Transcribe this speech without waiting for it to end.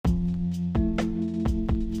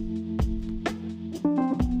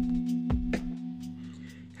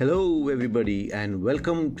Hello, everybody, and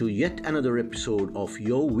welcome to yet another episode of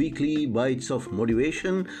your weekly Bites of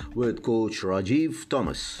Motivation with Coach Rajiv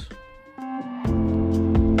Thomas.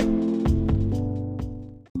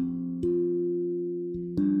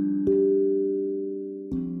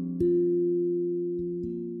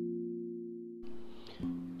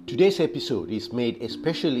 Today's episode is made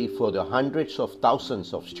especially for the hundreds of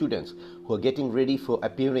thousands of students who are getting ready for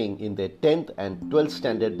appearing in their 10th and 12th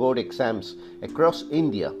standard board exams across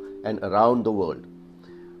India and around the world.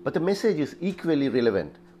 But the message is equally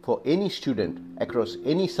relevant for any student across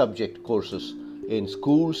any subject courses in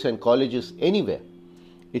schools and colleges anywhere.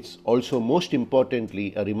 It's also most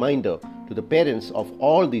importantly a reminder to the parents of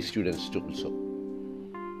all these students also.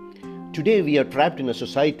 Today we are trapped in a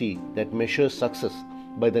society that measures success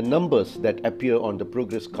by the numbers that appear on the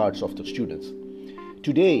progress cards of the students.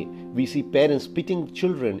 Today, we see parents pitting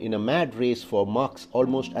children in a mad race for marks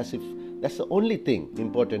almost as if that's the only thing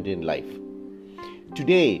important in life.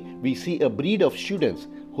 Today, we see a breed of students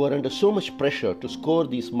who are under so much pressure to score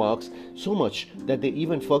these marks so much that they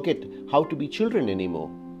even forget how to be children anymore.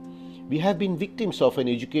 We have been victims of an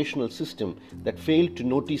educational system that failed to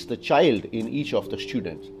notice the child in each of the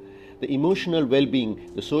students. The emotional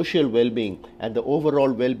well-being, the social well-being, and the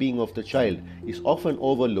overall well-being of the child is often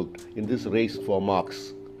overlooked in this race for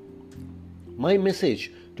marks. My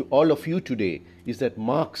message to all of you today is that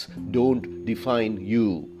marks don't define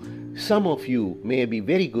you. Some of you may be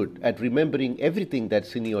very good at remembering everything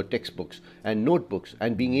that's in your textbooks and notebooks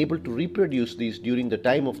and being able to reproduce these during the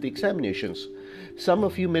time of the examinations. Some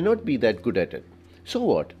of you may not be that good at it. So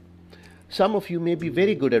what? Some of you may be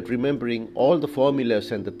very good at remembering all the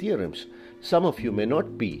formulas and the theorems. Some of you may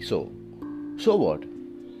not be so. So what?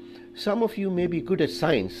 Some of you may be good at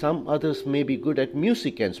science. Some others may be good at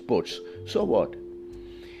music and sports. So what?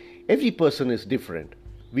 Every person is different.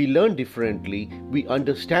 We learn differently. We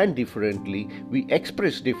understand differently. We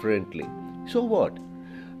express differently. So what?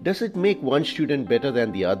 Does it make one student better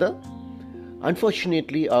than the other?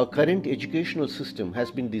 Unfortunately, our current educational system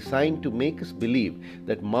has been designed to make us believe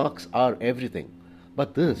that marks are everything.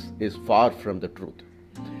 But this is far from the truth.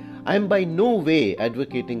 I am by no way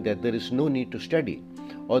advocating that there is no need to study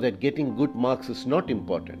or that getting good marks is not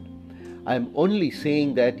important. I am only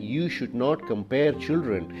saying that you should not compare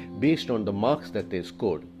children based on the marks that they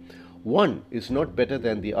scored. One is not better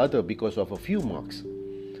than the other because of a few marks.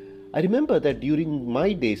 I remember that during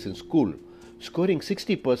my days in school, scoring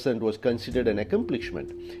 60% was considered an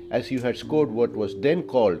accomplishment, as you had scored what was then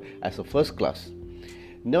called as a first class.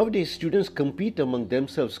 Nowadays, students compete among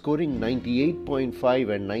themselves scoring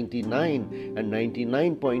 98.5 and 99 and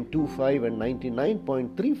 99.25 and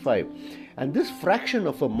 99.35. And this fraction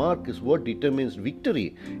of a mark is what determines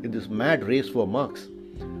victory in this mad race for marks.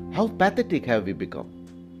 How pathetic have we become?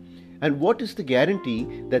 And what is the guarantee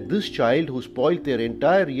that this child who spoiled their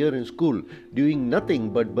entire year in school doing nothing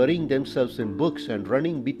but burying themselves in books and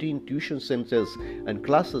running between tuition centers and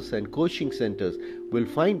classes and coaching centers will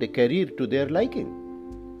find a career to their liking?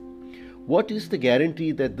 What is the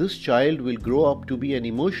guarantee that this child will grow up to be an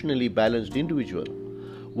emotionally balanced individual?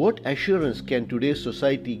 What assurance can today's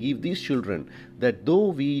society give these children that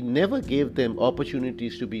though we never gave them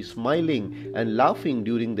opportunities to be smiling and laughing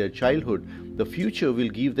during their childhood, the future will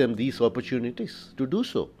give them these opportunities to do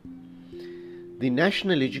so? The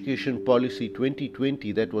National Education Policy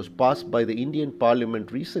 2020 that was passed by the Indian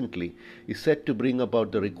Parliament recently is set to bring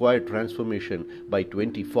about the required transformation by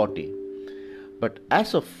 2040. But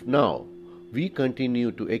as of now, we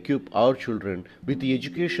continue to equip our children with the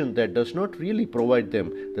education that does not really provide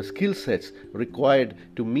them the skill sets required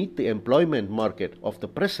to meet the employment market of the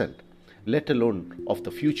present, let alone of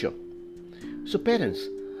the future. So parents,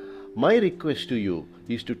 my request to you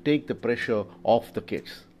is to take the pressure off the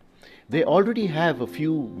kids. They already have a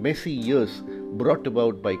few messy years brought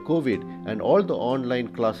about by COVID and all the online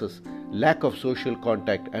classes, lack of social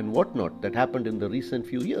contact and whatnot that happened in the recent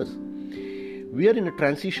few years. We are in a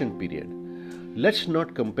transition period. Let's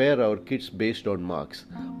not compare our kids based on marks.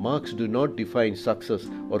 Marks do not define success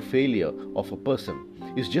or failure of a person.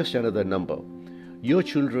 It's just another number. Your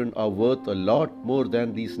children are worth a lot more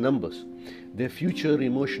than these numbers. Their future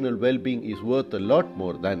emotional well-being is worth a lot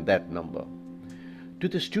more than that number. To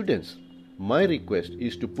the students, my request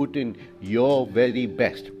is to put in your very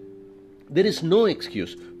best. There is no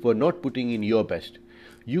excuse for not putting in your best.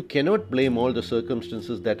 You cannot blame all the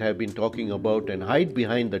circumstances that I have been talking about and hide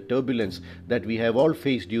behind the turbulence that we have all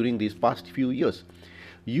faced during these past few years.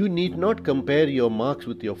 You need not compare your marks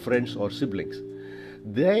with your friends or siblings.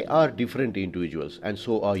 They are different individuals and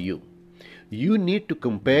so are you. You need to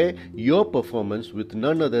compare your performance with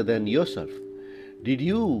none other than yourself. Did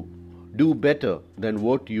you do better than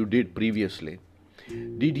what you did previously?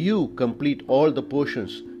 Did you complete all the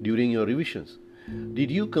portions during your revisions?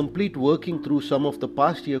 Did you complete working through some of the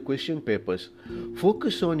past year question papers?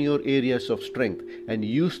 Focus on your areas of strength and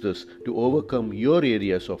use this to overcome your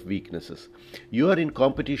areas of weaknesses. You are in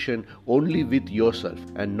competition only with yourself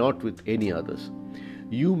and not with any others.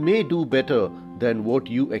 You may do better than what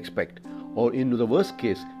you expect, or in the worst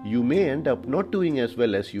case, you may end up not doing as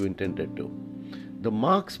well as you intended to. The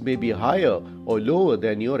marks may be higher or lower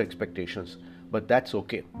than your expectations, but that's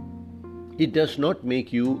okay. It does not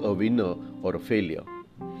make you a winner or a failure.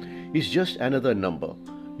 It's just another number.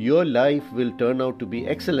 Your life will turn out to be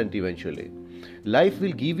excellent eventually. Life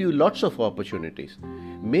will give you lots of opportunities.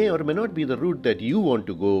 May or may not be the route that you want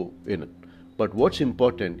to go in. But what's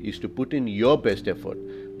important is to put in your best effort.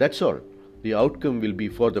 That's all. The outcome will be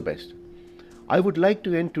for the best. I would like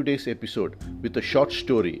to end today's episode with a short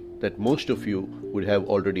story that most of you would have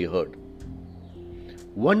already heard.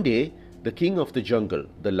 One day, the king of the jungle,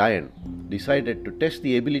 the lion, decided to test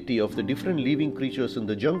the ability of the different living creatures in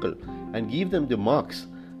the jungle and give them the marks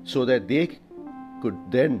so that they could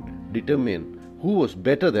then determine who was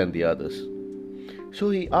better than the others.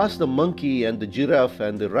 So he asked the monkey and the giraffe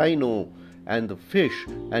and the rhino and the fish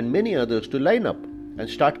and many others to line up and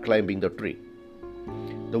start climbing the tree.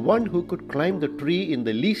 The one who could climb the tree in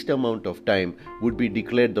the least amount of time would be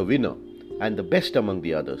declared the winner and the best among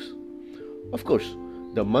the others. Of course,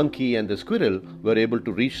 the monkey and the squirrel were able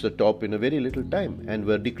to reach the top in a very little time and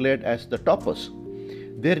were declared as the toppers.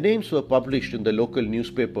 Their names were published in the local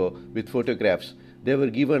newspaper with photographs. They were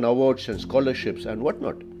given awards and scholarships and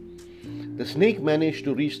whatnot. The snake managed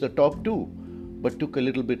to reach the top too, but took a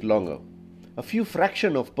little bit longer. A few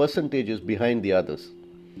fraction of percentages behind the others.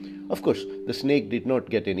 Of course, the snake did not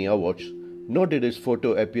get any awards, nor did his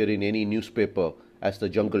photo appear in any newspaper as the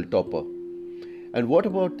jungle topper. And what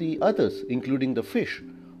about the others, including the fish,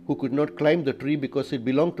 who could not climb the tree because it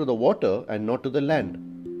belonged to the water and not to the land?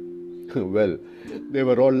 Well, they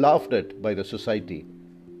were all laughed at by the society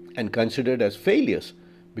and considered as failures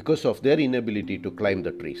because of their inability to climb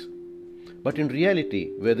the trees. But in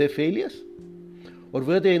reality, were they failures? Or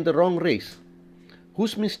were they in the wrong race?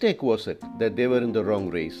 Whose mistake was it that they were in the wrong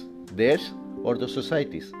race? Theirs or the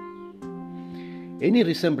society's? Any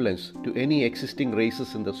resemblance to any existing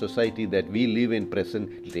races in the society that we live in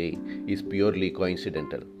present day is purely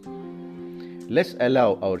coincidental. Let's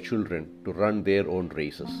allow our children to run their own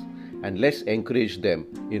races and let's encourage them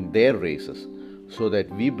in their races so that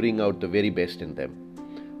we bring out the very best in them.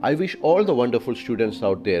 I wish all the wonderful students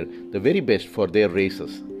out there the very best for their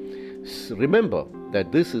races. Remember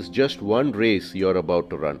that this is just one race you're about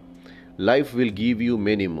to run. Life will give you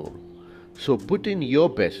many more. So put in your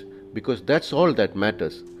best, because that's all that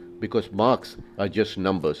matters, because marks are just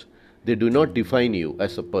numbers. They do not define you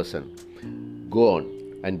as a person. Go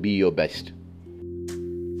on and be your best.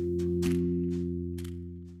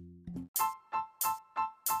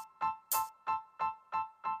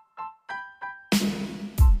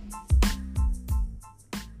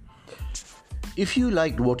 If you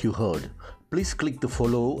liked what you heard, please click the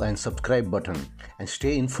follow and subscribe button and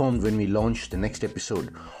stay informed when we launch the next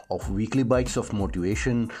episode of Weekly Bites of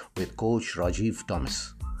Motivation with Coach Rajiv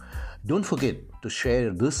Thomas. Don't forget to share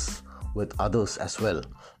this with others as well,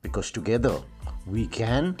 because together we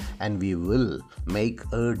can and we will make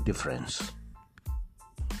a difference.